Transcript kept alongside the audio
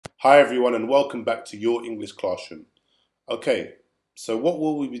Hi everyone and welcome back to your English classroom. Okay, so what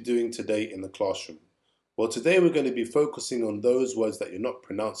will we be doing today in the classroom? Well, today we're going to be focusing on those words that you're not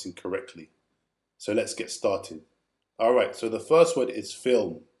pronouncing correctly. So let's get started. Alright, so the first word is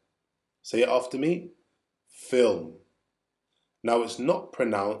film. Say it after me. Film. Now it's not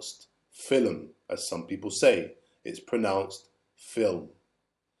pronounced film as some people say. It's pronounced film.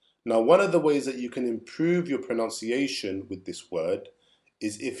 Now one of the ways that you can improve your pronunciation with this word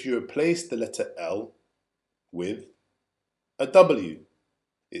is if you replace the letter L with a W.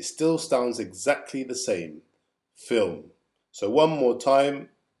 It still sounds exactly the same. Film. So one more time.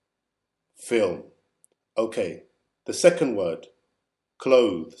 Film. Okay. The second word.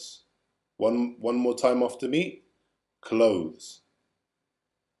 Clothes. One more time after me. Clothes.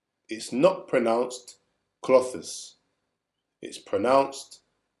 It's not pronounced clothes. It's pronounced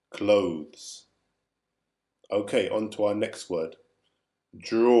clothes. Okay, on to our next word.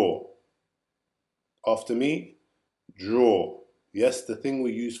 Drawer. After me, drawer. Yes, the thing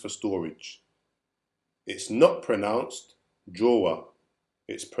we use for storage. It's not pronounced drawer.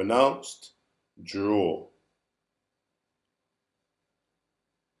 It's pronounced drawer.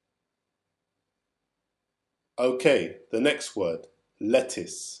 Okay, the next word,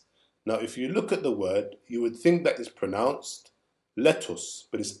 lettuce. Now, if you look at the word, you would think that it's pronounced lettuce,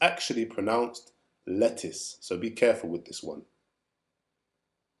 but it's actually pronounced lettuce. So be careful with this one.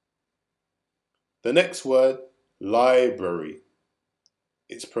 The next word, library.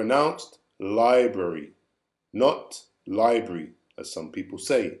 It's pronounced library, not library, as some people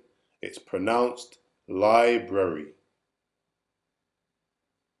say. It's pronounced library.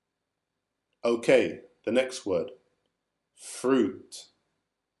 Okay, the next word, fruit.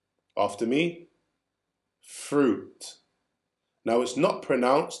 After me, fruit. Now it's not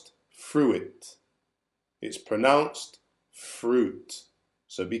pronounced fruit. It's pronounced fruit.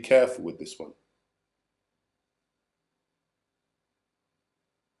 So be careful with this one.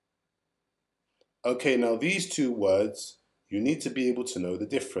 Okay, now these two words, you need to be able to know the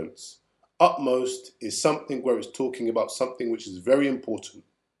difference. Upmost is something where it's talking about something which is very important.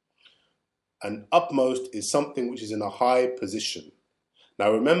 And upmost is something which is in a high position.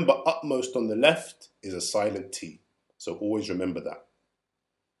 Now remember, upmost on the left is a silent T. So always remember that.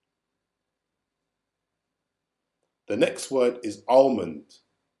 The next word is almond.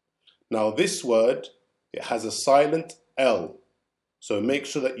 Now this word, it has a silent L. So make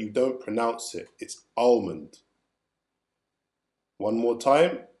sure that you don't pronounce it. It's almond. One more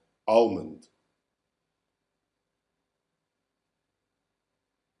time, almond.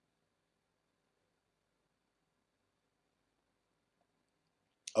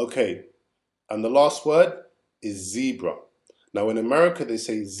 Okay, and the last word is zebra. Now in America they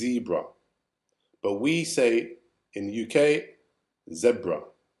say zebra, but we say in the UK, zebra.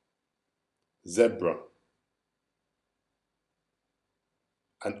 Zebra.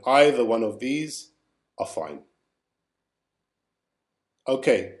 And either one of these are fine.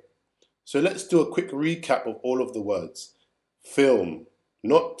 Okay, so let's do a quick recap of all of the words. Film,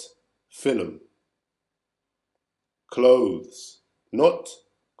 not film. Clothes, not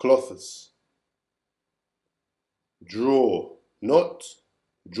clothes. Drawer, not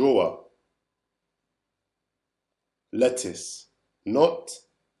drawer. Lettuce, not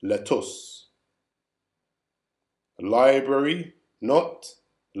lettuce. Library, not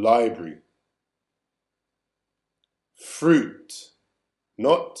library. Fruit,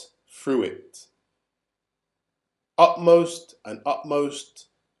 not fruit. Upmost and upmost.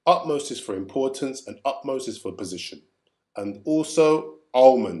 Upmost is for importance and upmost is for position. And also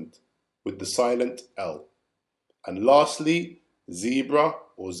almond with the silent L. And lastly, zebra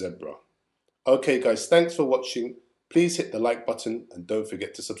or zebra. Okay guys, thanks for watching. Please hit the like button and don't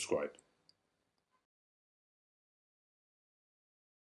forget to subscribe.